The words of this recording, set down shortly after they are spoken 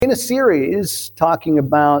in a series talking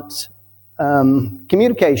about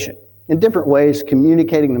communication in different ways,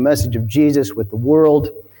 communicating the message of Jesus with the world,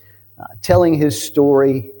 telling his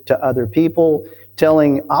story to other people,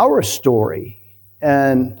 telling our story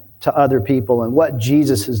and to other people and what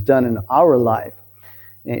Jesus has done in our life.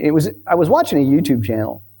 I was watching a YouTube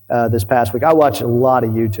channel this past week. I watch a lot of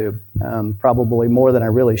YouTube, probably more than I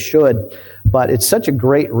really should, but it's such a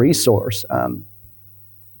great resource.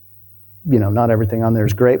 Not everything on there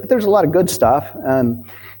is great, but there's a lot of good stuff. And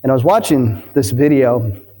I was watching this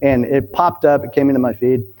video, and it popped up. It came into my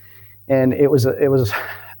feed, and it was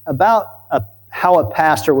about how a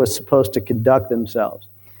pastor was supposed to conduct themselves.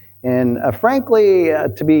 And frankly,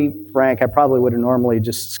 to be frank, I probably would have normally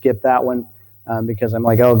just skipped that one because I'm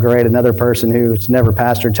like, oh, great, another person who's never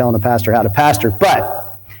pastored telling a pastor how to pastor.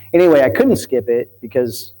 But anyway, I couldn't skip it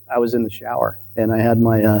because I was in the shower, and I had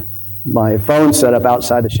my phone set up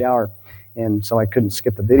outside the shower. And so I couldn't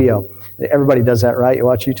skip the video. Everybody does that, right? You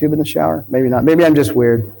watch YouTube in the shower? Maybe not. Maybe I'm just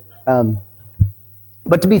weird.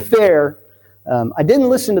 But to be fair, I didn't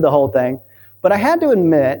listen to the whole thing, but I had to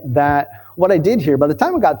admit that what I did here, by the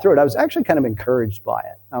time I got through it, I was actually kind of encouraged by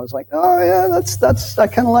it. I was like, oh yeah, I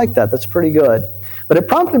kind of like that. That's pretty good. But it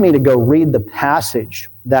prompted me to go read the passage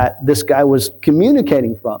that this guy was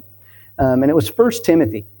communicating from. And it was 1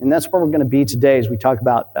 Timothy, and that's where we're going to be today as we talk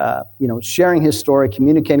about, sharing his story,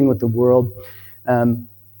 communicating with the world.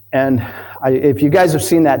 If you guys have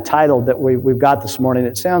seen that title that we've got this morning,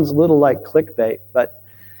 it sounds a little like clickbait, but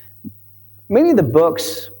many of the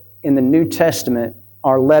books in the New Testament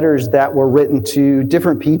are letters that were written to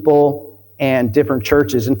different people and different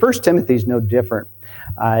churches, and 1 Timothy is no different.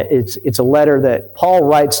 It's a letter that Paul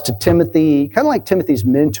writes to Timothy, kind of like Timothy's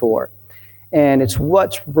mentor. And it's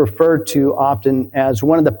what's referred to often as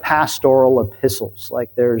one of the pastoral epistles.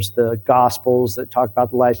 Like there's the Gospels that talk about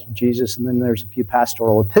the life of Jesus, and then there's a few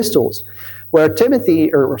pastoral epistles where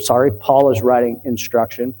Paul is writing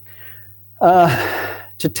instruction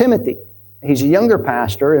to Timothy. He's a younger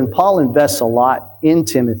pastor, and Paul invests a lot in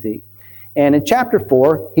Timothy. And in chapter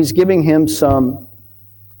 4, he's giving him some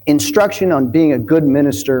instruction on being a good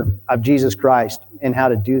minister of Jesus Christ and how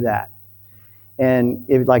to do that. And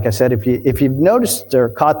like I said, if you've noticed or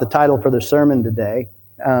caught the title for the sermon today,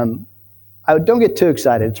 don't get too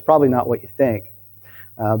excited. It's probably not what you think.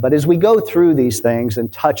 But as we go through these things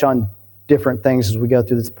and touch on different things as we go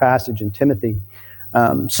through this passage in Timothy,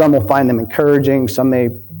 some will find them encouraging. Some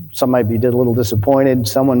might be a little disappointed.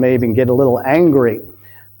 Someone may even get a little angry.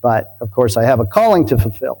 But of course, I have a calling to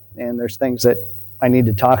fulfill, and there's things that I need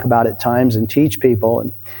to talk about at times and teach people.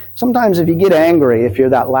 And sometimes if you get angry, if you're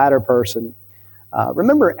that latter person,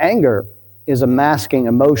 remember, anger is a masking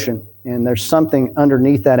emotion, and there's something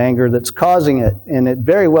underneath that anger that's causing it, and it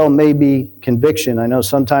very well may be conviction. I know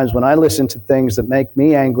sometimes when I listen to things that make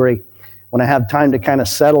me angry, when I have time to kind of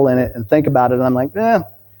settle in it and think about it, I'm like,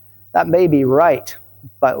 that may be right.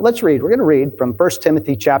 But let's read. We're going to read from 1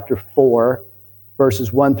 Timothy chapter 4,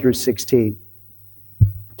 verses 1 through 16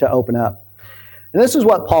 to open up. And this is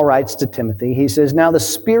what Paul writes to Timothy. He says, "Now the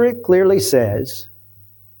Spirit clearly says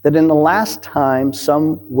that in the last time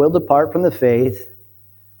some will depart from the faith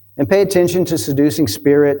and pay attention to seducing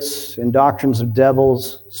spirits and doctrines of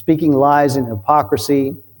devils, speaking lies and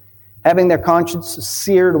hypocrisy, having their consciences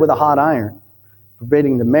seared with a hot iron,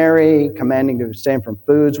 forbidding to marry, commanding to abstain from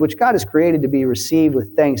foods, which God has created to be received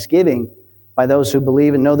with thanksgiving by those who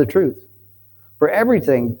believe and know the truth. For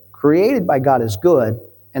everything created by God is good,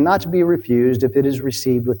 and not to be refused if it is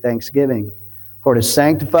received with thanksgiving. For it is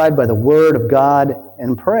sanctified by the word of God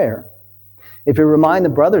and prayer. If you remind the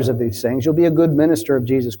brothers of these things, you'll be a good minister of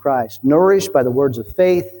Jesus Christ, nourished by the words of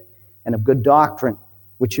faith and of good doctrine,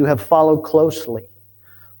 which you have followed closely.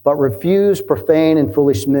 But refuse profane and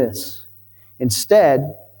foolish myths.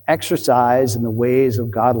 Instead, exercise in the ways of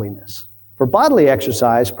godliness. For bodily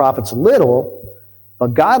exercise profits little,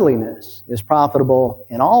 but godliness is profitable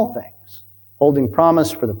in all things, holding promise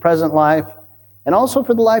for the present life and also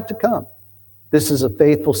for the life to come. This is a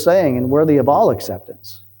faithful saying and worthy of all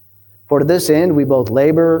acceptance. For to this end we both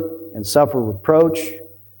labor and suffer reproach,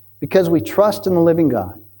 because we trust in the living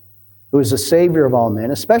God, who is the Savior of all men,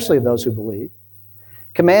 especially of those who believe.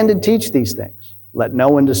 Command and teach these things. Let no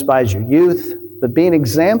one despise your youth, but be an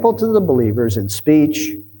example to the believers in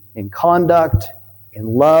speech, in conduct,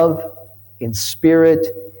 in love, in spirit,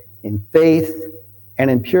 in faith, and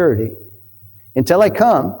in purity. Until I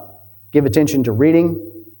come, give attention to reading,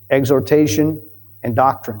 exhortation, and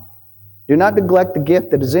doctrine. Do not neglect the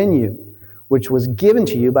gift that is in you, which was given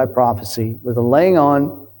to you by prophecy with a laying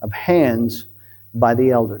on of hands by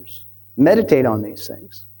the elders. Meditate on these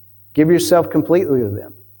things. Give yourself completely to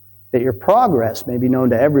them. that your progress may be known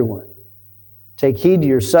to everyone. Take heed to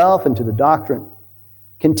yourself and to the doctrine.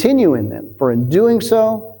 Continue in them, for in doing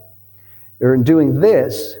so, or in doing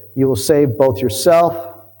this, you will save both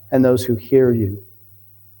yourself and those who hear you.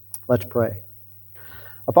 Let's pray.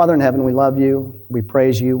 Our Father in heaven, we love you. We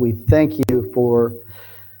praise you. We thank you for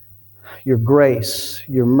your grace,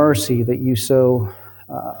 your mercy that you so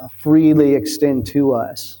freely extend to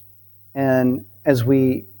us. And as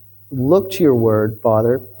we look to your word,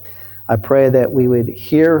 Father, I pray that we would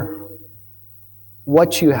hear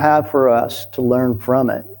what you have for us to learn from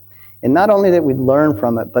it. And not only that we'd learn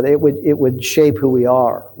from it, but it would shape who we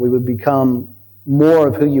are. We would become more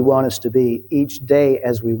of who you want us to be each day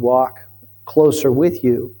as we walk closer with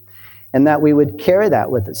you. And that we would carry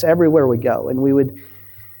that with us everywhere we go. And we would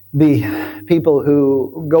be people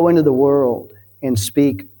who go into the world and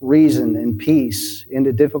speak reason and peace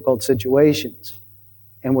into difficult situations.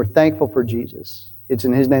 And we're thankful for Jesus. It's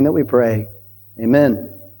in his name that we pray.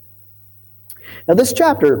 Amen. Now this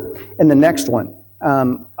chapter and the next one,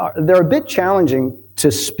 they're a bit challenging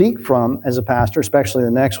to speak from as a pastor, especially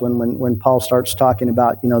the next one when Paul starts talking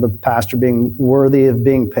about, the pastor being worthy of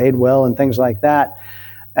being paid well and things like that.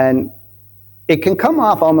 And it can come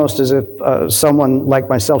off almost as if someone like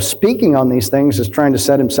myself speaking on these things is trying to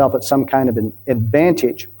set himself at some kind of an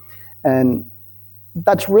advantage. And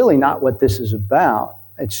that's really not what this is about.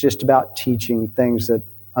 It's just about teaching things that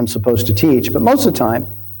I'm supposed to teach. But most of the time,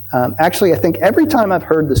 actually, I think every time I've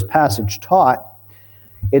heard this passage taught,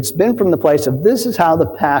 it's been from the place of this is how the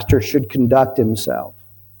pastor should conduct himself.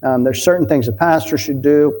 There's certain things a pastor should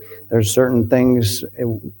do. There's certain things,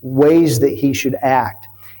 ways that he should act.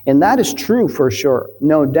 And that is true for sure,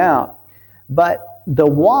 no doubt. But the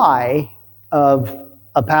why of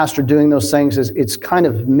a pastor doing those things it's kind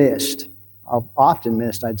of missed, often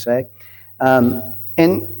missed, I'd say.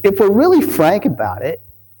 And if we're really frank about it,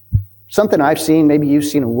 something I've seen, maybe you've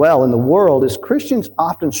seen it well in the world, is Christians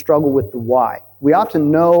often struggle with the why. We often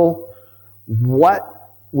know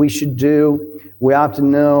what we should do. We often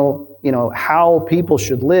know, how people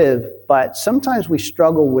should live, but sometimes we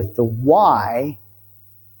struggle with the why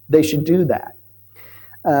they should do that.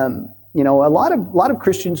 A lot of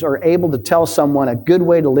Christians are able to tell someone a good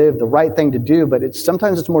way to live, the right thing to do, but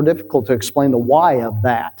sometimes it's more difficult to explain the why of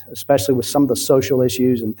that, especially with some of the social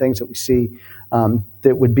issues and things that we see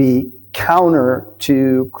that would be counter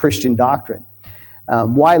to Christian doctrine.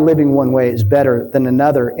 Why living one way is better than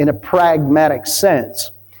another in a pragmatic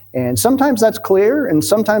sense. And sometimes that's clear, and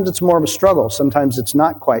sometimes it's more of a struggle. Sometimes it's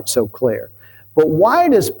not quite so clear. But why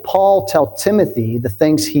does Paul tell Timothy the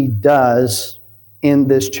things he does in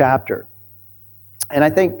this chapter? And I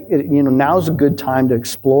think, now's a good time to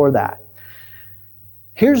explore that.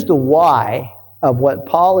 Here's the why of what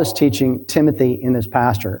Paul is teaching Timothy in this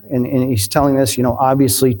pastor. And he's telling this,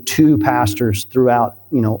 obviously to pastors throughout,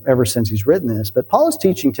 ever since he's written this. But Paul is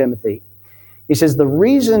teaching Timothy. He says the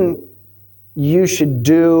reason you should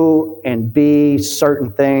do and be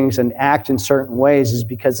certain things and act in certain ways is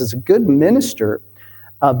because as a good minister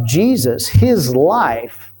of Jesus, his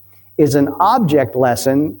life is an object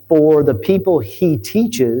lesson for the people he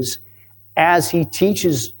teaches as he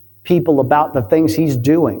teaches people about the things he's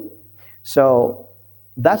doing. So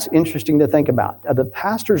that's interesting to think about. The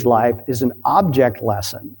pastor's life is an object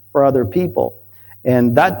lesson for other people.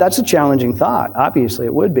 And that's a challenging thought. Obviously,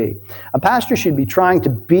 it would be. A pastor should be trying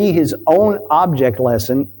to be his own object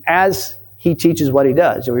lesson as he teaches what he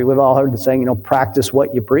does. We've all heard the saying, practice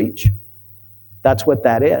what you preach. That's what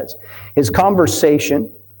that is. His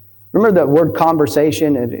conversation, remember that word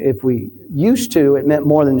conversation, if we used to, it meant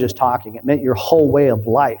more than just talking. It meant your whole way of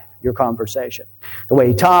life, your conversation. The way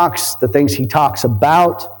he talks, the things he talks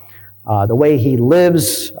about, the way he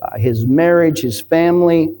lives, his marriage, his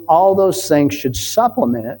family, all those things should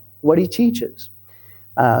supplement what he teaches.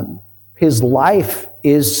 His life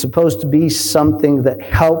is supposed to be something that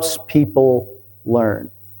helps people learn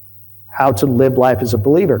how to live life as a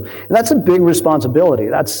believer. And that's a big responsibility.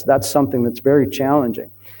 That's something that's very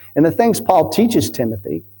challenging. And the things Paul teaches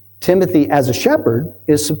Timothy as a shepherd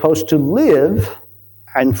is supposed to live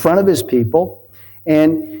in front of his people,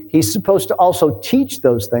 and he's supposed to also teach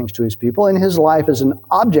those things to his people, and his life is an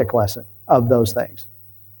object lesson of those things.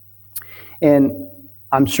 And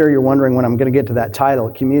I'm sure you're wondering when I'm going to get to that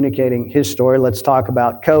title, Communicating His Story. Let's talk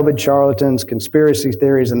about COVID, charlatans, conspiracy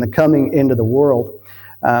theories, and the coming into the world.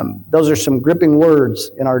 Those are some gripping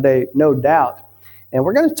words in our day, no doubt. And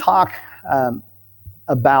we're going to talk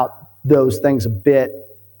about those things a bit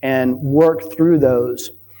and work through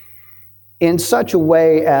those in such a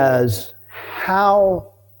way as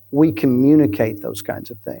how we communicate those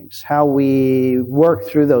kinds of things, how we work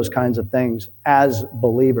through those kinds of things as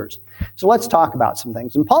believers. So let's talk about some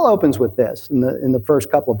things. And Paul opens with this in the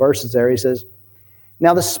first couple of verses there. He says,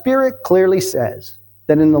 "Now the Spirit clearly says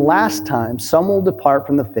that in the last time some will depart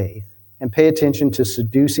from the faith and pay attention to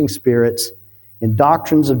seducing spirits and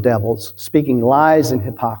doctrines of devils, speaking lies and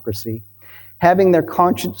hypocrisy, having their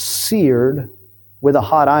conscience seared with a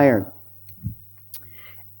hot iron."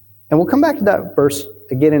 And we'll come back to that verse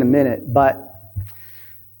again in a minute, but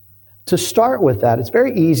to start with that, it's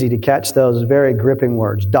very easy to catch those very gripping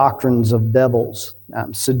words: doctrines of devils,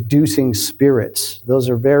 seducing spirits. Those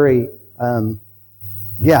are very,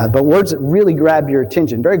 but words that really grab your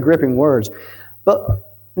attention, very gripping words. But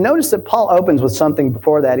notice that Paul opens with something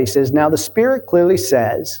before that. He says, "Now the Spirit clearly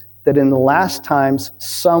says that in the last times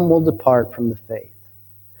some will depart from the faith."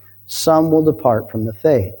 Some will depart from the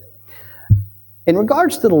faith. In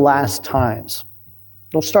regards to the last times,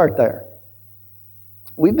 we'll start there.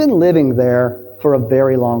 We've been living there for a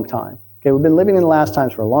very long time. Okay, we've been living in the last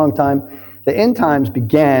times for a long time. The end times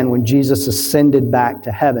began when Jesus ascended back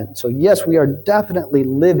to heaven. So yes, we are definitely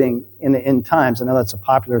living in the end times. I know that's a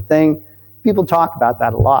popular thing. People talk about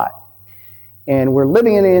that a lot. And we're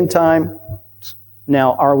living in the end time.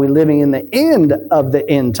 Now, are we living in the end of the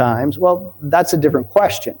end times? Well, that's a different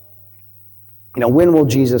question. When will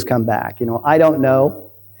Jesus come back? I don't know,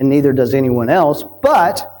 and neither does anyone else.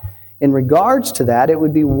 But in regards to that, it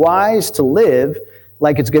would be wise to live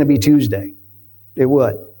like it's going to be Tuesday. It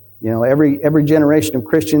would. Every generation of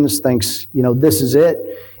Christians thinks, this is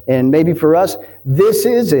it. And maybe for us, this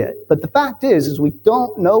is it. But the fact is we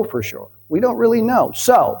don't know for sure. We don't really know.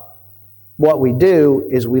 So what we do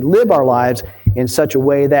is we live our lives in such a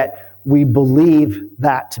way that we believe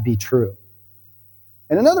that to be true.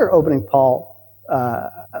 And another opening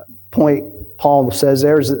point Paul says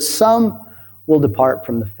there is that some will depart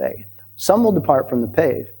from the faith. Some will depart from the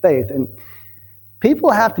faith. And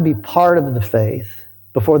people have to be part of the faith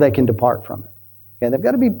before they can depart from it. Okay, they've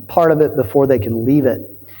got to be part of it before they can leave it.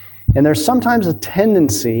 And there's sometimes a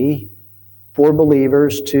tendency for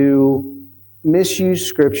believers to misuse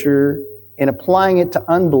Scripture in applying it to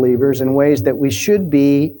unbelievers in ways that we should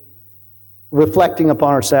be reflecting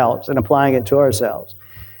upon ourselves and applying it to ourselves.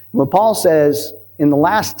 When Paul says, in the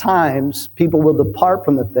last times, people will depart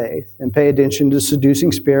from the faith and pay attention to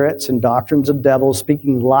seducing spirits and doctrines of devils,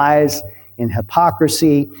 speaking lies and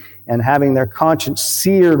hypocrisy, and having their conscience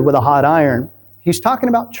seared with a hot iron. He's talking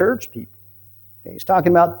about church people. He's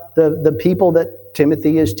talking about the people that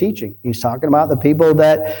Timothy is teaching. He's talking about the people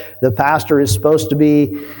that the pastor is supposed to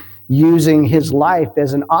be using his life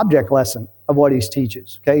as an object lesson of what he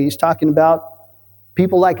teaches. Okay, he's talking about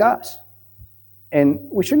people like us. And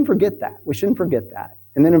we shouldn't forget that. We shouldn't forget that.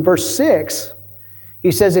 And then in verse 6,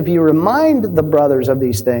 he says, if you remind the brothers of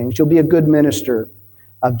these things, you'll be a good minister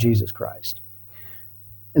of Jesus Christ.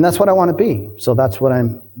 And that's what I want to be. So that's what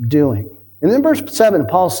I'm doing. And then verse 7,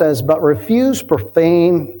 Paul says, but refuse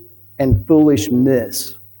profane and foolish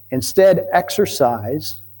myths. Instead,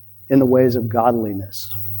 exercise in the ways of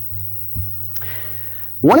godliness.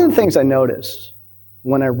 One of the things I noticed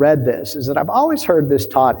when I read this is that I've always heard this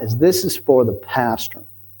taught as this is for the pastor.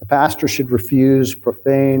 The pastor should refuse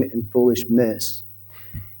profane and foolish myths,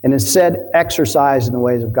 and instead exercise in the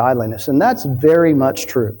ways of godliness. And that's very much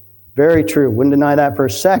true. Very true. Wouldn't deny that for a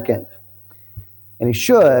second. And he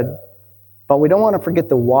should, but we don't want to forget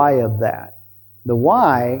the why of that. The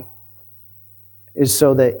why is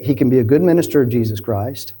so that he can be a good minister of Jesus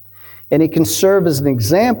Christ, and he can serve as an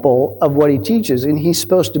example of what he teaches, and he's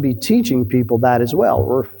supposed to be teaching people that as well.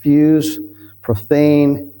 Refuse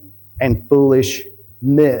profane and foolish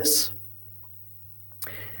myths.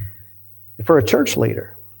 For a church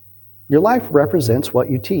leader, your life represents what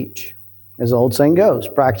you teach. As the old saying goes,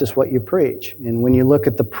 practice what you preach. And when you look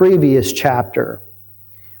at the previous chapter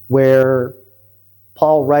where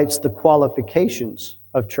Paul writes the qualifications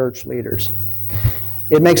of church leaders,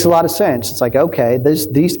 it makes a lot of sense. It's like, okay,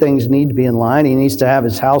 these things need to be in line. He needs to have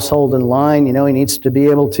his household in line. He needs to be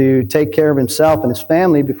able to take care of himself and his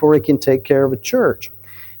family before he can take care of a church.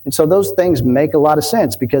 And so those things make a lot of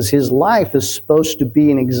sense because his life is supposed to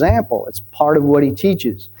be an example. It's part of what he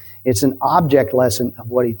teaches. It's an object lesson of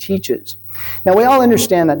what he teaches. Now, we all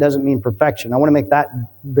understand that doesn't mean perfection. I want to make that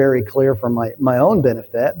very clear for my own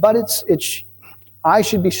benefit, but I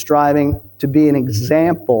should be striving to be an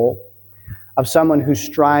example of someone who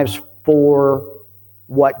strives for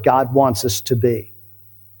what God wants us to be.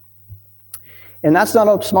 And that's not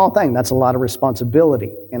a small thing. That's a lot of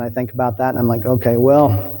responsibility. And I think about that and I'm like, okay,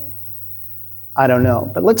 well, I don't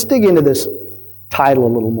know. But let's dig into this title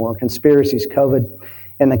a little more, Conspiracies, COVID,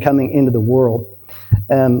 and then coming into the world.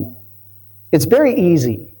 It's very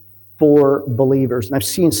easy for believers, and I've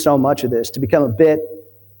seen so much of this, to become a bit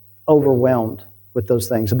overwhelmed with those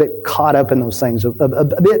things, a bit caught up in those things, a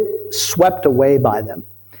bit swept away by them.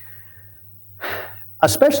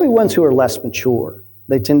 Especially ones who are less mature.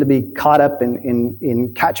 They tend to be caught up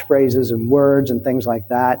in catchphrases and words and things like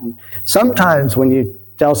that. And sometimes when you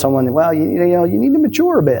tell someone, well, you need to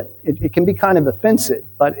mature a bit, it can be kind of offensive.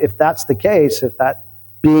 But if that's the case, if that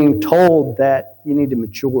being told that you need to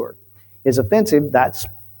mature is offensive, that's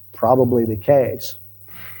probably the case.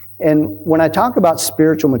 And when I talk about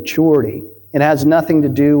spiritual maturity, it has nothing to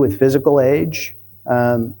do with physical age.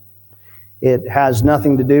 It has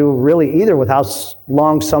nothing to do really either with how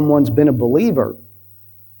long someone's been a believer.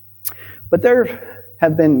 But there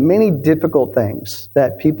have been many difficult things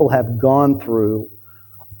that people have gone through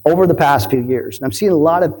over the past few years. And I've seen a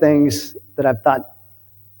lot of things that I've thought,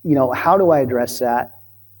 how do I address that?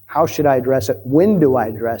 How should I address it? When do I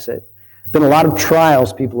address it? There's been a lot of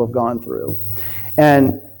trials people have gone through.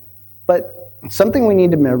 But something we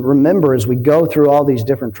need to remember as we go through all these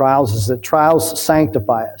different trials is that trials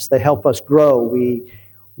sanctify us. They help us grow.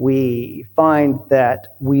 We find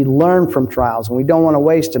that we learn from trials, and we don't want to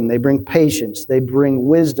waste them. They bring patience. They bring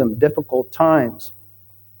wisdom, difficult times.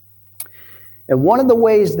 And one of the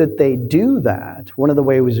ways that they do that, one of the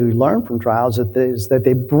ways we learn from trials is that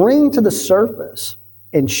they bring to the surface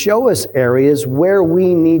and show us areas where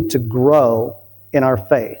we need to grow in our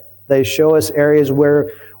faith. They show us areas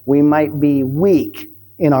where we might be weak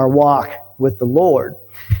in our walk with the Lord.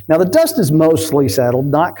 Now, the dust is mostly settled,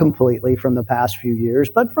 not completely from the past few years,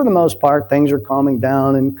 but for the most part, things are calming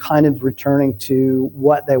down and kind of returning to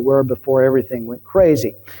what they were before everything went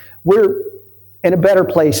crazy. We're in a better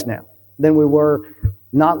place now than we were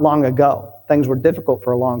not long ago. Things were difficult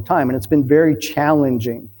for a long time, and it's been very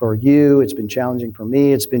challenging for you. It's been challenging for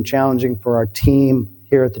me. It's been challenging for our team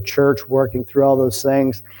here at the church, working through all those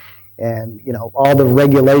things and all the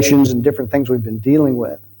regulations and different things we've been dealing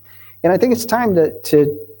with. And I think it's time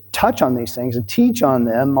to touch on these things and teach on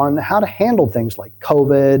them, on how to handle things like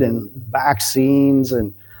COVID and vaccines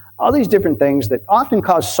and all these different things that often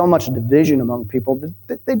cause so much division among people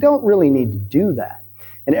that they don't really need to do that.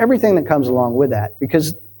 And everything that comes along with that,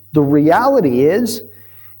 because the reality is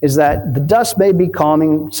that the dust may be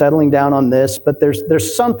settling down on this, but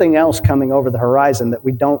there's something else coming over the horizon that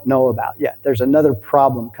we don't know about yet. There's another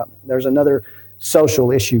problem coming. There's another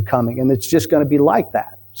social issue coming, and it's just going to be like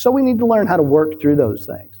that. So we need to learn how to work through those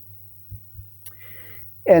things.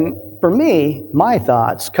 And for me, my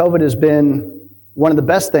thoughts, COVID has been one of the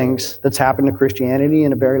best things that's happened to Christianity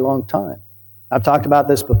in a very long time. I've talked about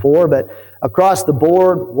this before, but across the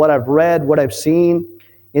board, what I've read, what I've seen,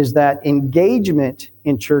 is that engagement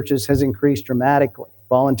in churches has increased dramatically.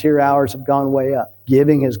 Volunteer hours have gone way up.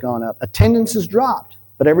 Giving has gone up. Attendance has dropped,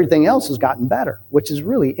 but everything else has gotten better, which is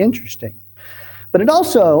really interesting. But it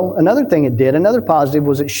also, another thing it did, another positive,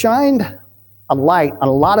 was it shined a light on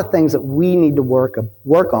a lot of things that we need to work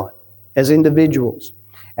on as individuals,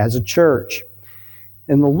 as a church.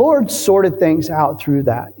 And the Lord sorted things out through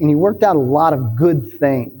that. And He worked out a lot of good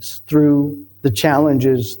things through the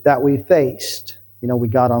challenges that we faced. We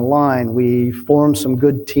got online, we formed some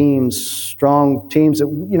good teams, strong teams that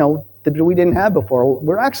we didn't have before.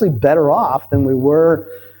 We're actually better off than we were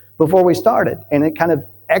before we started. And it kind of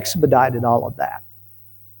expedited all of that.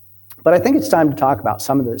 But I think it's time to talk about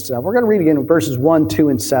some of this stuff. We're going to read again verses 1, 2,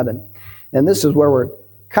 and 7. And this is where we're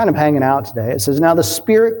kind of hanging out today. It says, "Now the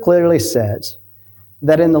Spirit clearly says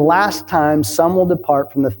that in the last time some will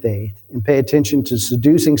depart from the faith and pay attention to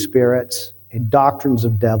seducing spirits and doctrines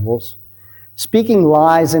of devils, speaking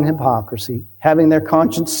lies and hypocrisy, having their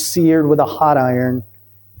conscience seared with a hot iron."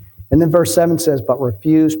 And then verse 7 says, "But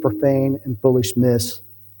refuse profane and foolish myths.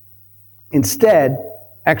 Instead,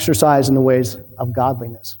 exercise in the ways of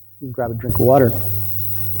godliness." Grab a drink of water.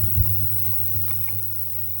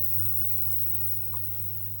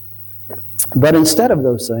 But instead of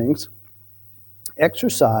those things,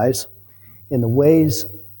 exercise in the ways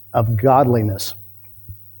of godliness.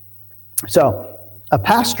 So, a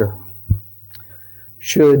pastor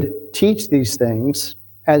should teach these things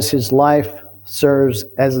as his life serves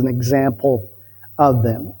as an example of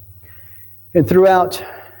them. And throughout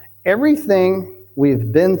everything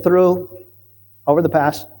we've been through over the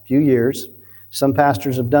past few years, some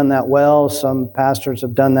pastors have done that well, some pastors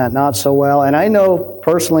have done that not so well. And I know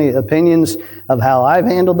personally opinions of how I've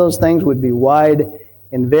handled those things would be wide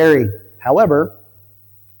and varied. However,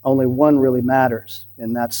 only one really matters,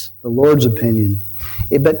 and that's the Lord's opinion.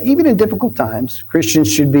 But even in difficult times,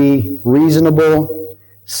 Christians should be reasonable,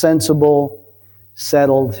 sensible,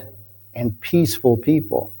 settled, and peaceful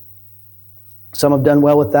people. Some have done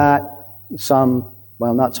well with that, some,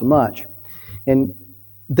 well, not so much. And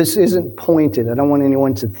this isn't pointed. I don't want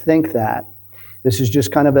anyone to think that. This is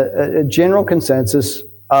just kind of a general consensus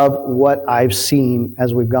of what I've seen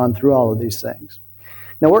as we've gone through all of these things.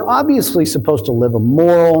 Now, we're obviously supposed to live a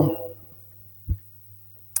moral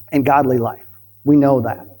and godly life. We know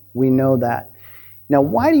that. We know that. Now,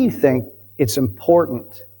 why do you think it's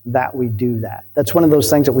important that we do that? That's one of those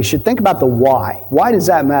things that we should think about the why. Why does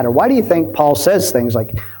that matter? Why do you think Paul says things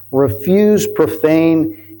like, refuse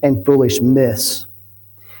profane and foolish myths?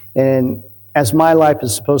 And as my life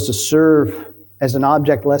is supposed to serve as an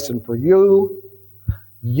object lesson for you,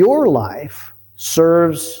 your life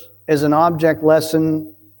serves as an object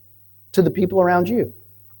lesson to the people around you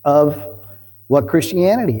of what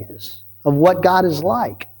Christianity is, of what God is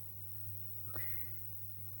like.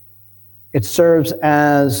 It serves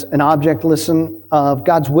as an object lesson of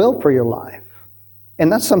God's will for your life.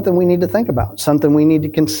 And that's something we need to think about, something we need to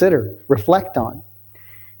consider, reflect on.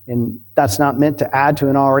 And that's not meant to add to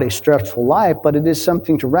an already stressful life, but it is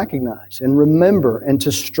something to recognize and remember and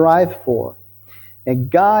to strive for. And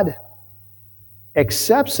God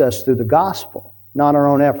accepts us through the gospel, not our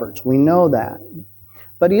own efforts. We know that.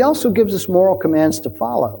 But he also gives us moral commands to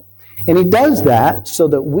follow. And he does that so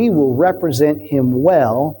that we will represent him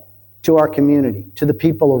well to our community, to the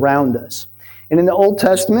people around us. And in the Old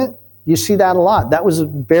Testament, you see that a lot. That was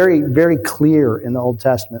very, very clear in the Old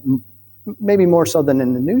Testament, maybe more so than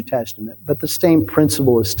in the New Testament, but the same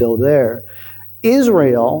principle is still there.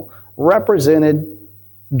 Israel represented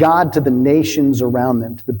God to the nations around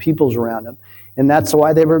them, to the peoples around them. And that's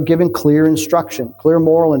why they were given clear instruction, clear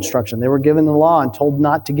moral instruction. They were given the law and told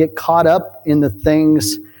not to get caught up in the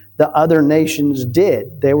things the other nations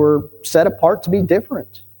did. They were set apart to be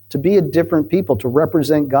different, to be a different people, to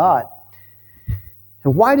represent God.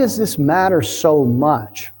 And why does this matter so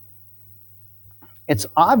much? It's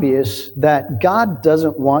obvious that God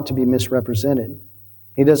doesn't want to be misrepresented.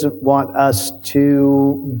 He doesn't want us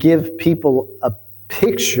to give people a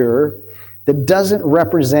picture that doesn't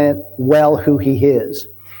represent well who he is.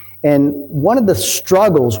 And one of the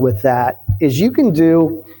struggles with that is you can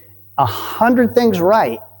do 100 things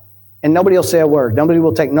right and nobody will say a word. Nobody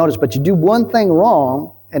will take notice, but you do one thing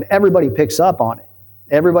wrong and everybody picks up on it.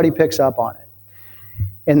 Everybody picks up on it.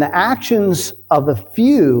 And the actions of a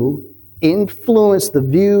few influence the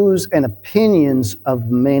views and opinions of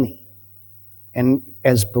many. And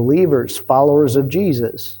as believers, followers of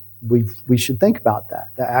Jesus, we should think about that.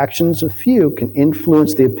 The actions of few can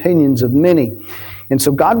influence the opinions of many. And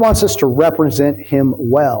so God wants us to represent him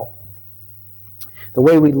well. The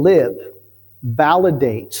way we live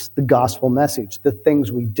validates the gospel message. The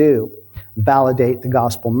things we do validate the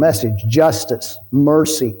gospel message. Justice,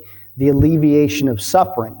 mercy, the alleviation of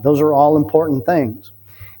suffering. Those are all important things.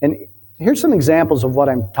 And here's some examples of what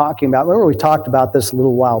I'm talking about. Remember, we talked about this a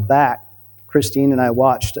little while back. Christine and I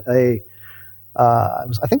watched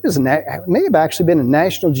I think this may have actually been a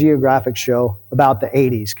National Geographic show about the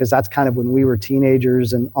 80s, because that's kind of when we were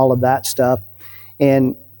teenagers and all of that stuff.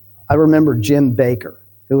 And I remember Jim Baker,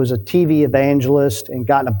 who was a TV evangelist and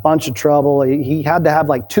got in a bunch of trouble. He had to have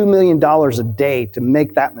like $2 million a day to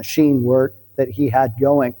make that machine work that he had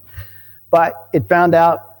going. But it found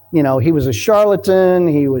out, he was a charlatan.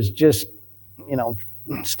 He was just,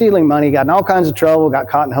 stealing money, got in all kinds of trouble, got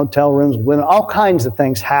caught in hotel rooms, all kinds of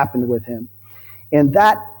things happened with him. And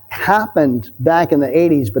that happened back in the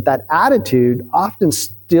 80s, but that attitude often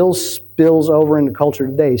still spills over into culture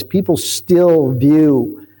today. People still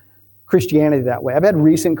view Christianity that way. I've had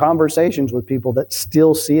recent conversations with people that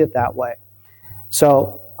still see it that way.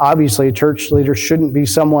 So obviously a church leader shouldn't be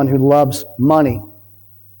someone who loves money.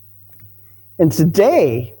 And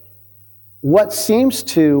today, what seems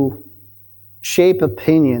to shape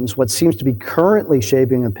opinions, what seems to be currently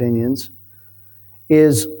shaping opinions,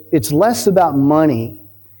 is it's less about money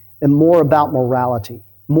and more about morality,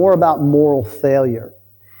 more about moral failure.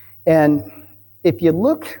 And if you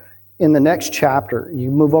look in the next chapter,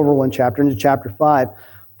 you move over one chapter into chapter 5,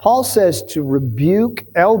 Paul says to rebuke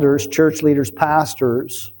elders, church leaders,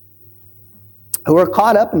 pastors who are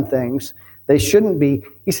caught up in things they shouldn't be.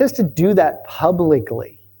 He says to do that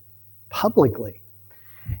publicly.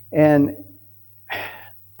 And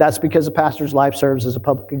that's because a pastor's life serves as a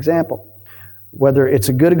public example. Whether it's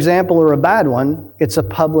a good example or a bad one, it's a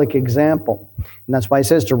public example. And that's why he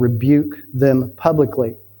says to rebuke them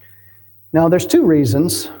publicly. Now, there's two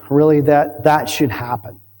reasons, really, that should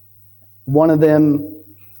happen. One of them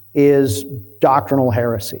is doctrinal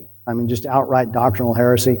heresy. Just outright doctrinal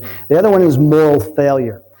heresy. The other one is moral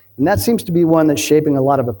failure. And that seems to be one that's shaping a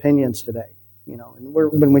lot of opinions today. And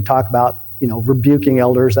when we talk about, rebuking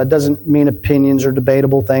elders, that doesn't mean opinions or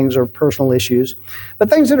debatable things or personal issues, but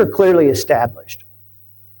things that are clearly established.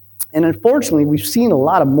 And unfortunately, we've seen a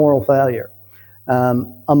lot of moral failure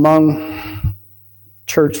among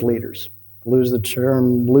church leaders. Use the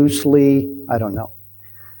term loosely, I don't know.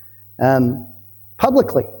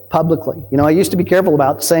 Publicly. I used to be careful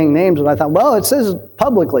about saying names, but I thought, well, it says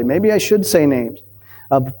publicly. Maybe I should say names.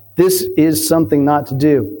 This is something not to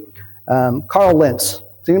do. Carl Lentz.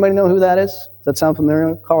 Does anybody know who that is? Does that sound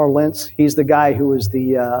familiar? Carl Lentz. He's the guy who was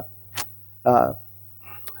the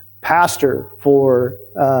pastor for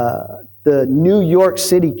the New York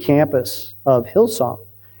City campus of Hillsong.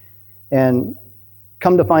 And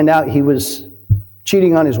come to find out, he was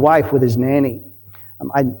cheating on his wife with his nanny.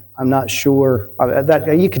 I'm not sure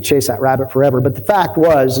that you could chase that rabbit forever, but the fact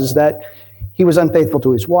is that he was unfaithful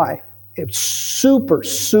to his wife. A super,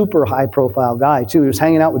 super high profile guy too. He was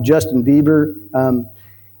hanging out with Justin Bieber.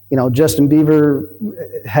 Justin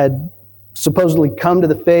Bieber had supposedly come to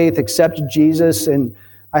the faith, accepted Jesus, and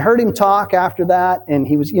I heard him talk after that, and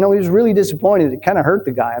he was really disappointed. It kind of hurt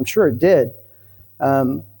the guy. I'm sure it did.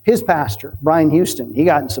 His pastor, Brian Houston, he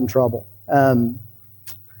got in some trouble.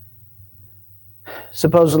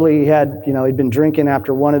 Supposedly he'd been drinking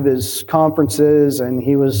after one of his conferences, and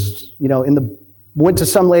he was, went to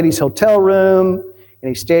some lady's hotel room, and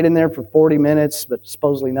he stayed in there for 40 minutes, but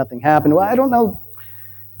supposedly nothing happened. Well, I don't know.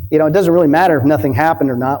 It doesn't really matter if nothing happened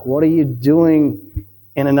or not. What are you doing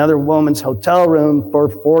in another woman's hotel room for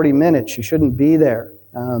 40 minutes? You shouldn't be there.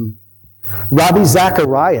 Ravi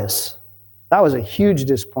Zacharias, that was a huge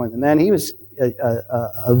disappointment, man. He was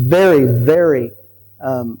a very, very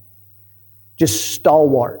just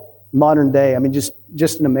stalwart, modern day. I mean,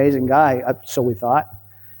 just an amazing guy, so we thought.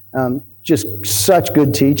 Just such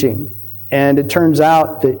good teaching. And it turns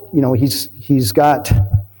out that, he's got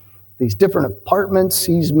these different apartments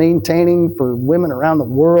he's maintaining for women around the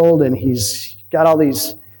world, and he's got all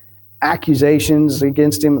these accusations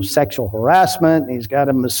against him of sexual harassment. And he's got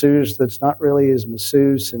a masseuse that's not really his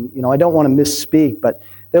masseuse. And, I don't want to misspeak, but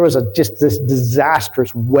there was just this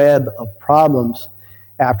disastrous web of problems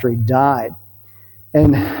after he died.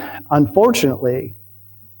 And unfortunately,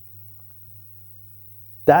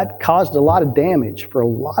 that caused a lot of damage for a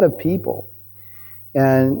lot of people.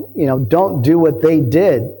 And, don't do what they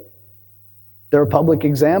did. They're a public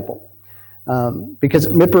example. Because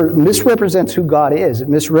it misrepresents who God is. It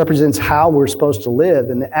misrepresents how we're supposed to live.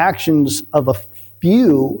 And the actions of a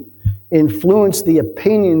few influence the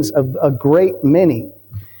opinions of a great many.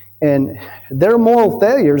 And their moral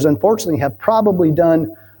failures, unfortunately, have probably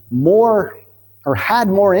done more or had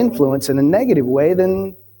more influence in a negative way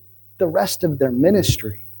than the rest of their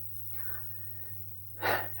ministry.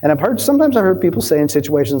 And sometimes I've heard people say in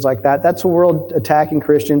situations like that, that's the world attacking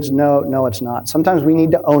Christians. No, it's not. Sometimes we need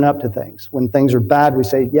to own up to things. When things are bad, we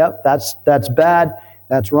say, yep, that's bad,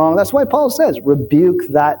 that's wrong. That's why Paul says, rebuke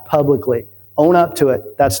that publicly. Own up to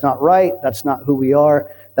it. That's not right. That's not who we are.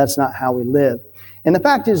 That's not how we live. And the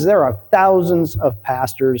fact is, there are thousands of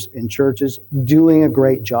pastors in churches doing a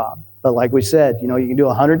great job. But like we said, you can do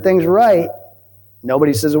 100 things right.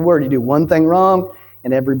 Nobody says a word. You do one thing wrong,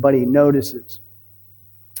 and everybody notices.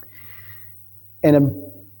 And a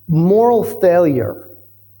moral failure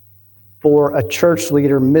for a church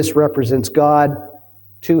leader misrepresents God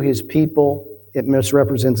to his people. It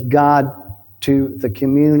misrepresents God to the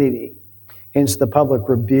community. Hence the public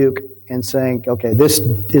rebuke and saying, okay, this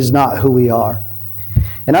is not who we are.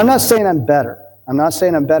 And I'm not saying I'm better. I'm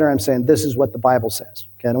saying this is what the Bible says.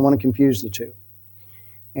 Okay, I don't want to confuse the two.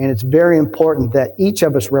 And it's very important that each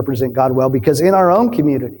of us represent God well, because in our own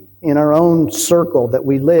community, in our own circle that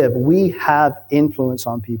we live, we have influence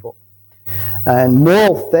on people. And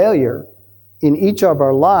moral failure in each of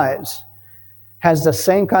our lives has the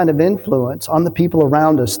same kind of influence on the people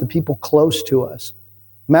around us, the people close to us.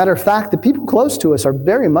 Matter of fact, the people close to us are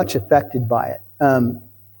very much affected by it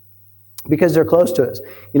because they're close to us.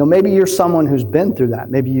 Maybe you're someone who's been through that.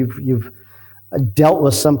 Maybe you've dealt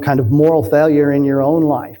with some kind of moral failure in your own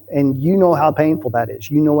life, and you know how painful that is.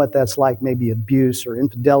 You know what that's like, maybe abuse or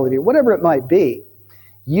infidelity or whatever it might be.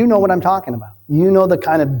 You know what I'm talking about. You know the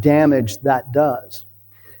kind of damage that does.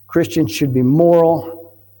 Christians should be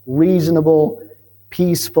moral, reasonable,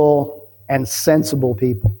 peaceful, and sensible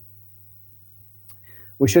people.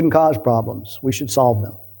 We shouldn't cause problems. We should solve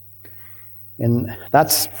them. And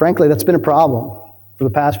that's been a problem for the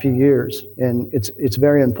past few years, and it's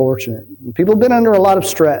very unfortunate. And people have been under a lot of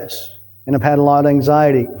stress and have had a lot of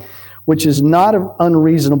anxiety, which is not an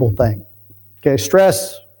unreasonable thing. Okay,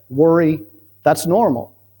 stress, worry, that's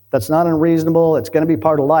normal. That's not unreasonable. It's going to be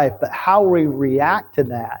part of life. But how we react to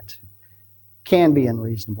that can be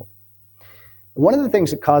unreasonable. One of the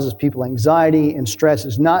things that causes people anxiety and stress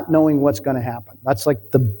is not knowing what's going to happen. That's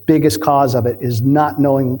like the biggest cause of it, is not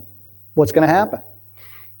knowing what's going to happen.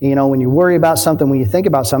 You know, when you worry about something, when you think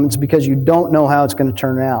about something, it's because you don't know how it's going to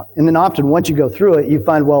turn out. And then often once you go through it, you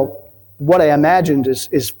find, well, what I imagined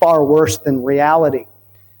is far worse than reality.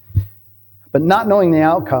 But not knowing the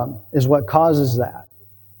outcome is what causes that.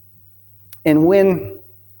 And when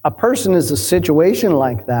a person is in a situation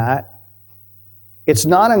like that, it's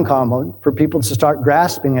not uncommon for people to start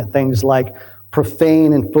grasping at things like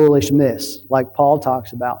profane and foolish myths, like Paul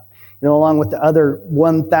talks about. You know, along with the other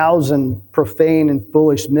 1,000 profane and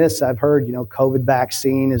foolish myths I've heard, you know, COVID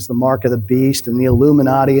vaccine is the mark of the beast, and the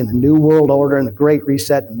Illuminati, and the New World Order, and the Great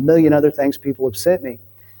Reset, and a million other things people have sent me.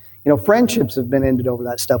 You know, friendships have been ended over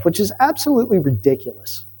that stuff, which is absolutely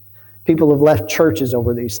ridiculous. People have left churches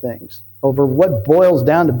over these things, over what boils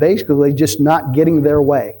down to basically just not getting their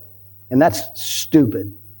way. And that's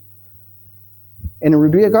stupid. And in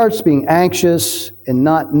regards to being anxious and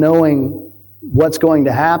not knowing what's going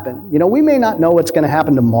to happen, you know, we may not know what's going to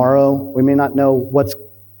happen tomorrow. We may not know what's,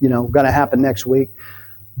 you know, going to happen next week.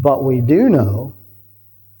 But we do know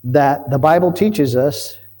that the Bible teaches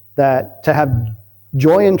us that to have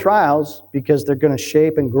joy in trials because they're going to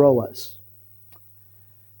shape and grow us.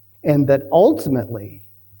 And that ultimately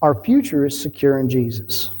our future is secure in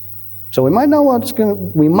Jesus. So we might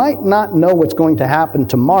not know what's going to happen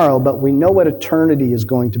tomorrow, but we know what eternity is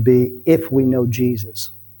going to be if we know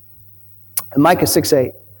Jesus. And Micah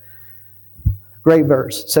 6:8, great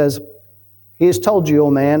verse, says, "He has told you,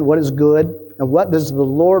 O man, what is good, and what does the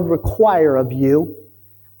Lord require of you,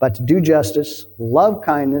 but to do justice, love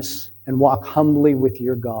kindness, and walk humbly with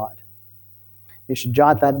your God." You should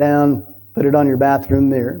jot that down, put it on your bathroom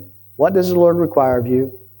mirror. What does the Lord require of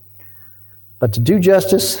you? But to do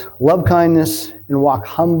justice, love kindness, and walk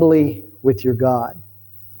humbly with your God.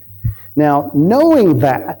 Now, knowing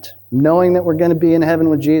that we're going to be in heaven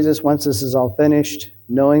with Jesus once this is all finished,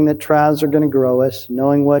 knowing that trials are going to grow us,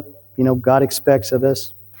 knowing what, you know, God expects of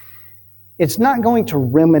us, it's not going to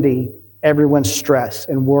remedy everyone's stress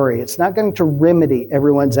and worry. It's not going to remedy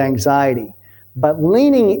everyone's anxiety. But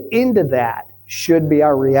leaning into that should be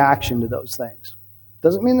our reaction to those things.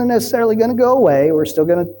 Doesn't mean they're necessarily going to go away. We're still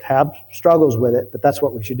going to have struggles with it, but that's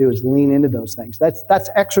what we should do, is lean into those things. That's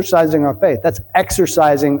exercising our faith. That's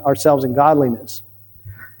exercising ourselves in godliness.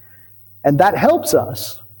 And that helps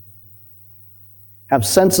us have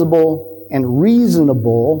sensible and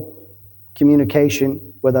reasonable communication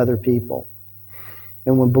with other people.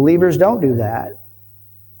 And when believers don't do that,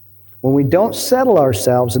 when we don't settle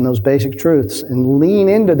ourselves in those basic truths and lean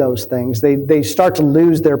into those things, they start to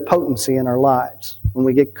lose their potency in our lives. When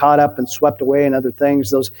we get caught up and swept away in other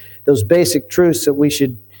things, those basic truths that we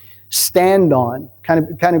should stand on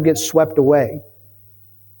kind of get swept away.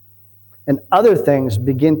 And other things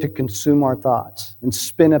begin to consume our thoughts and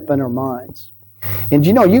spin up in our minds. And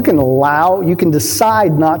you know, you can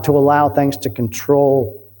decide not to allow things to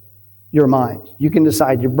control your mind. You can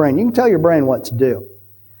decide your brain. You can tell your brain what to do.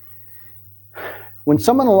 When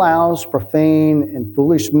someone allows profane and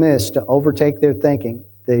foolish myths to overtake their thinking,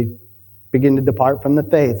 they begin to depart from the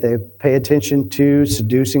faith. They pay attention to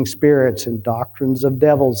seducing spirits and doctrines of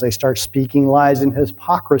devils. They start speaking lies and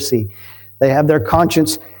hypocrisy. They have their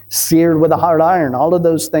conscience seared with a hot iron. All of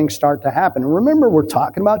those things start to happen. And remember, we're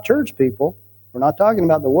talking about church people. We're not talking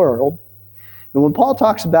about the world. And when Paul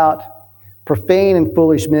talks about profane and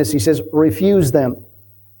foolish myths, he says, refuse them.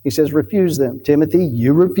 He says, refuse them. Timothy,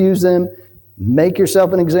 you refuse them. Make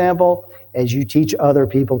yourself an example as you teach other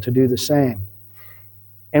people to do the same.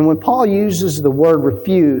 And when Paul uses the word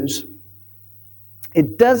refuse,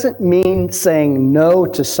 it doesn't mean saying no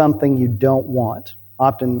to something you don't want.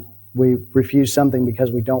 Often we refuse something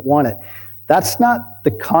because we don't want it. That's not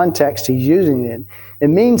the context he's using it in. It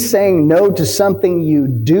means saying no to something you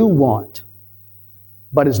do want,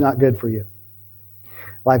 but is not good for you.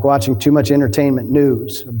 Like watching too much entertainment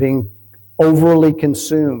news, or being overly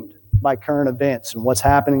consumed by current events and what's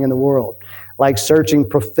happening in the world. Like searching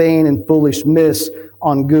profane and foolish myths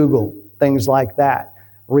on Google, things like that.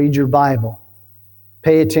 Read your Bible.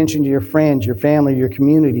 Pay attention to your friends, your family, your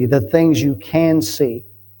community, the things you can see.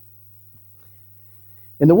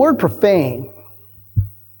 And the word profane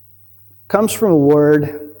comes from a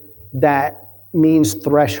word that means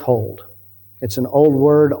threshold. It's an old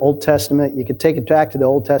word, Old Testament. You could take it back to the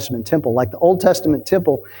Old Testament temple. Like the Old Testament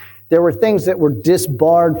temple, there were things that were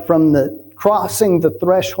disbarred from crossing the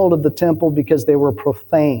threshold of the temple because they were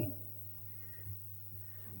profane.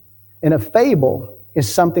 And a fable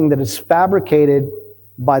is something that is fabricated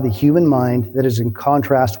by the human mind that is in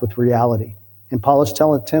contrast with reality. And Paul is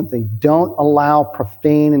telling Timothy, don't allow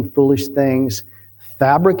profane and foolish things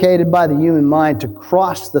fabricated by the human mind to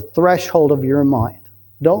cross the threshold of your mind.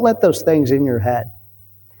 Don't let those things in your head.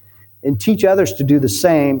 And teach others to do the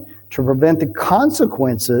same to prevent the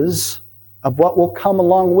consequences of what will come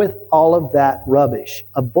along with all of that rubbish.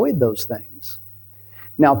 Avoid those things.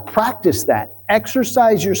 Now practice that.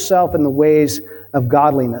 Exercise yourself in the ways of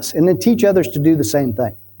godliness, and then teach others to do the same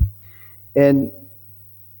thing. And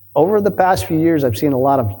over the past few years, I've seen a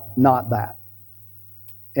lot of not that.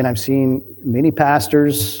 And I've seen many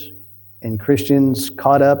pastors and Christians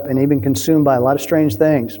caught up and even consumed by a lot of strange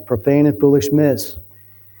things, profane and foolish myths.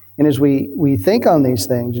 And as we think on these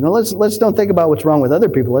things, let's don't think about what's wrong with other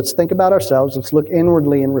people. Let's think about ourselves. Let's look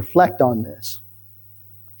inwardly and reflect on this.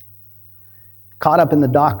 Caught up in the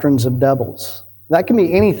doctrines of devils. That can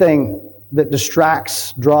be anything that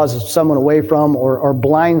distracts, draws someone away from, or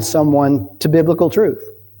blinds someone to biblical truth.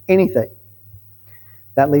 Anything.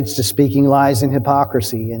 That leads to speaking lies and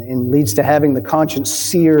hypocrisy, and leads to having the conscience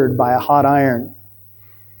seared by a hot iron.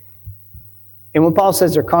 And when Paul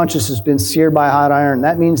says their conscience has been seared by a hot iron,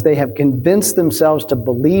 that means they have convinced themselves to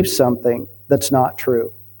believe something that's not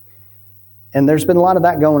true. And there's been a lot of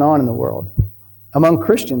that going on in the world, among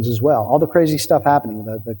Christians as well. All the crazy stuff happening,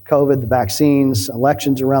 the COVID, the vaccines,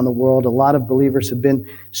 elections around the world, a lot of believers have been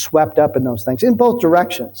swept up in those things, in both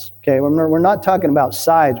directions. Okay, we're not talking about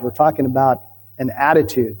sides, we're talking about an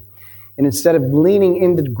attitude. And instead of leaning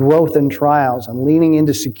into growth and trials and leaning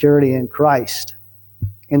into security in Christ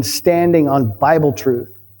and standing on Bible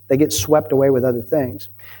truth, they get swept away with other things.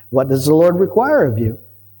 What does the Lord require of you?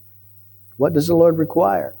 What does the Lord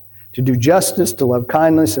require? To do justice, to love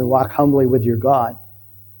kindness, and walk humbly with your God.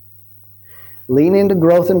 Lean into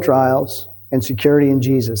growth and trials and security in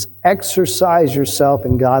Jesus. Exercise yourself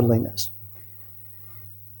in godliness.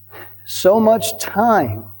 So much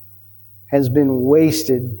time has been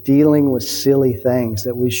wasted dealing with silly things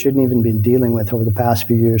that we shouldn't even be dealing with over the past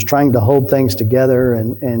few years, trying to hold things together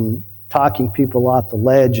and talking people off the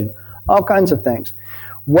ledge and all kinds of things.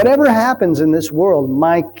 Whatever happens in this world,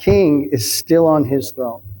 my King is still on his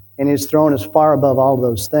throne. And his throne is far above all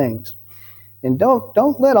those things. And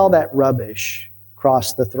don't let all that rubbish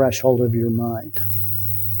cross the threshold of your mind.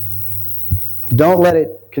 Don't let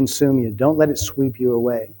it consume you. Don't let it sweep you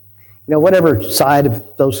away. Whatever side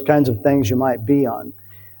of those kinds of things you might be on.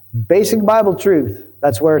 Basic Bible truth,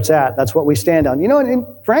 that's where it's at. That's what we stand on. And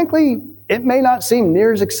frankly, it may not seem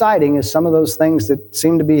near as exciting as some of those things that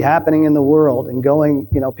seem to be happening in the world and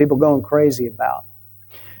people going crazy about.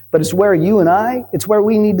 But it's where it's where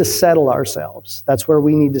we need to settle ourselves. That's where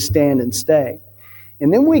we need to stand and stay.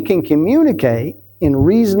 And then we can communicate in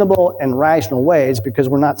reasonable and rational ways because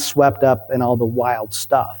we're not swept up in all the wild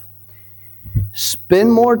stuff.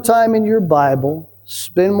 Spend more time in your Bible,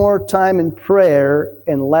 spend more time in prayer,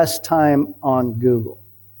 and less time on Google.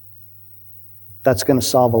 That's going to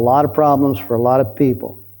solve a lot of problems for a lot of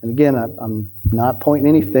people. And again, I'm not pointing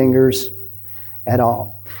any fingers at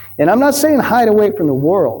all. And I'm not saying hide away from the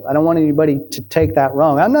world. I don't want anybody to take that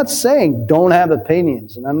wrong. I'm not saying don't have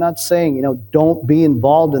opinions. And I'm not saying, don't be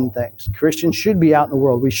involved in things. Christians should be out in the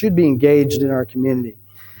world. We should be engaged in our community.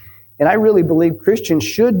 And I really believe Christians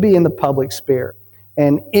should be in the public sphere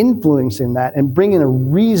and influencing that and bringing a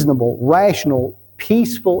reasonable, rational,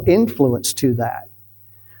 peaceful influence to that.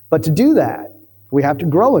 But to do that, we have to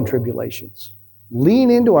grow in tribulations. Lean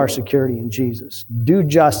into our security in Jesus. Do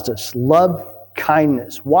justice. Love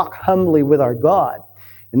kindness. Walk humbly with our God.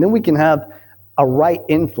 And then we can have a right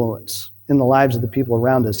influence in the lives of the people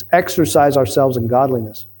around us. Exercise ourselves in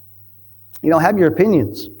godliness. Have your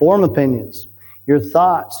opinions. Form opinions. Your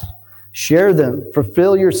thoughts. Share them.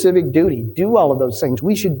 Fulfill your civic duty. Do all of those things.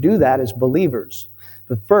 We should do that as believers.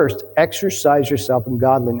 But first, exercise yourself in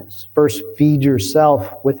godliness. First, feed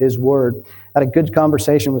yourself with His Word. I had a good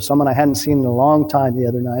conversation with someone I hadn't seen in a long time the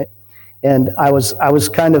other night. And I was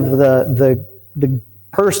kind of the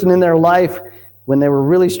person in their life when they were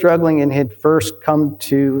really struggling and had first come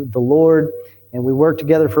to the Lord. And we worked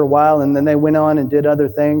together for a while, and then they went on and did other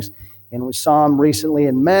things. And we saw him recently,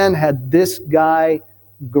 and man, had this guy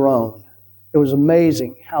grown. It was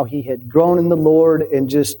amazing how he had grown in the Lord and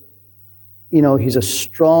just, he's a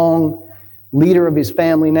strong leader of his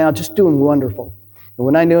family now, just doing wonderful. And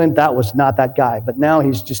when I knew him, that was not that guy. But now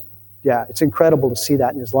he's just, it's incredible to see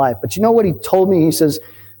that in his life. But you know what he told me? He says,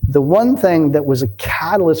 the one thing that was a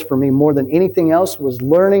catalyst for me more than anything else was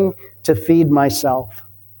learning to feed myself,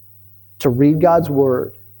 to read God's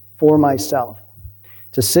Word for myself,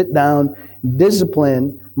 to sit down,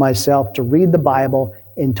 discipline myself to read the Bible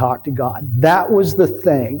and talk to God. That was the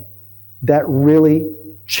thing that really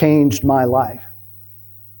changed my life.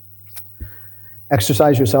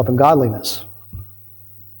 Exercise yourself in godliness.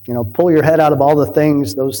 Pull your head out of all the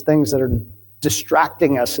things, those things that are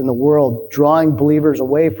distracting us in the world, drawing believers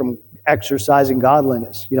away from exercising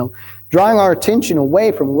godliness, drawing our attention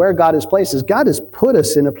away from where God has placed us. God has put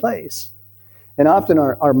us in a place. And often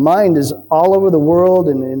our mind is all over the world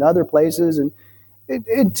and in other places.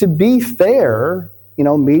 And to be fair,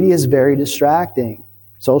 media is very distracting.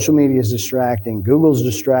 Social media is distracting. Google's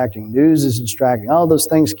distracting. News is distracting. All those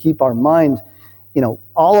things keep our mind,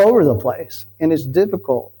 all over the place. And it's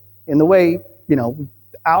difficult. In the way,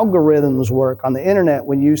 algorithms work on the internet,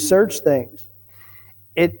 when you search things,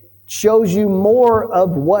 it shows you more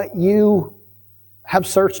of what you have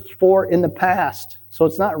searched for in the past. So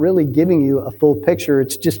it's not really giving you a full picture.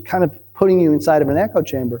 It's just kind of putting you inside of an echo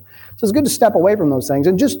chamber. So it's good to step away from those things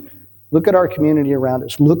and just look at our community around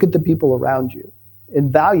us. Look at the people around you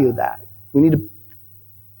and value that. We need to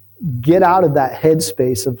get out of that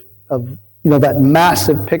headspace of that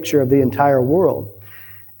massive picture of the entire world.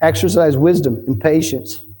 Exercise wisdom and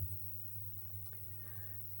patience.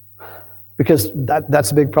 Because that's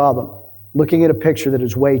a big problem. Looking at a picture that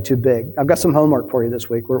is way too big. I've got some homework for you this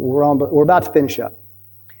week. We're about to finish up.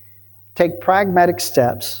 Take pragmatic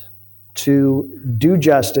steps to do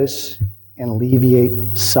justice and alleviate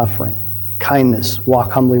suffering. Kindness. Walk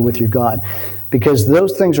humbly with your God. Because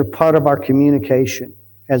those things are part of our communication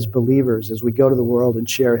as believers as we go to the world and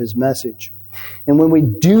share His message. And when we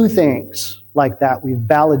do things like that, we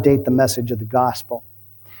validate the message of the gospel.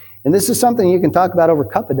 And this is something you can talk about over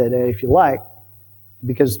cup a day if you like,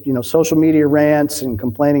 because social media rants and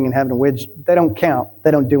complaining and having a wedge, they don't count.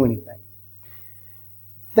 They don't do anything.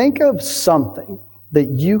 Think of something that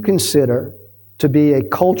you consider to be a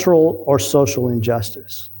cultural or social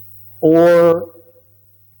injustice, or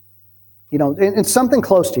and something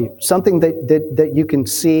close to you, something that you can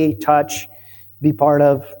see, touch, be part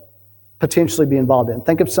of, potentially be involved in.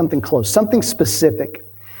 Think of something close, something specific.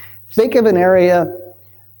 Think of an area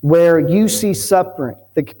where you see suffering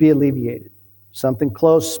that could be alleviated. Something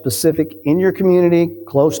close, specific, in your community,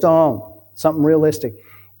 close to home, something realistic.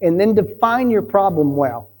 And then define your problem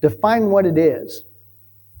well. Define what it is.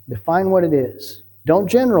 Define what it is. Don't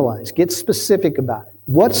generalize. Get specific about it.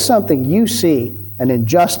 What's something you see, an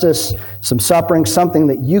injustice, some suffering, something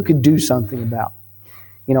that you could do something about?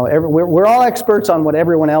 We're all experts on what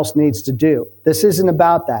everyone else needs to do. This isn't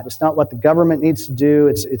about that. It's not what the government needs to do.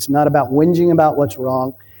 It's not about whinging about what's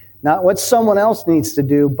wrong. Not what someone else needs to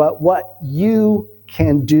do, but what you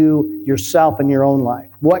can do yourself in your own life.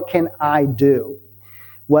 What can I do?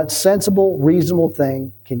 What sensible, reasonable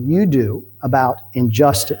thing can you do about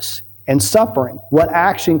injustice and suffering? What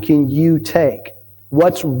action can you take?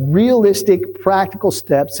 What's realistic, practical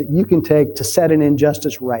steps that you can take to set an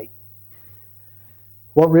injustice right?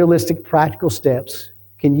 What realistic, practical steps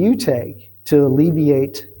can you take to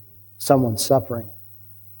alleviate someone's suffering?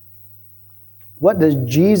 What does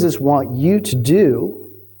Jesus want you to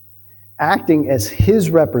do, acting as His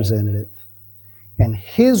representative and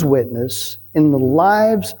His witness in the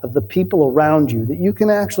lives of the people around you that you can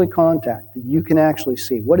actually contact, that you can actually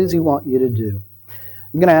see? What does He want you to do?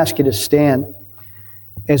 I'm going to ask you to stand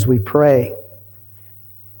as we pray.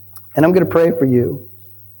 And I'm going to pray for you,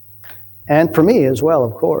 and for me as well,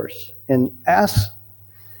 of course, and ask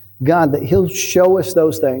God that He'll show us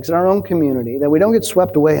those things in our own community, that we don't get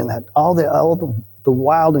swept away in that, all the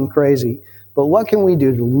wild and crazy. But what can we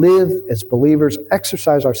do to live as believers,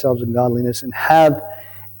 exercise ourselves in godliness, and have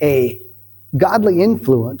a godly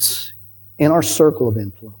influence in our circle of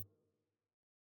influence?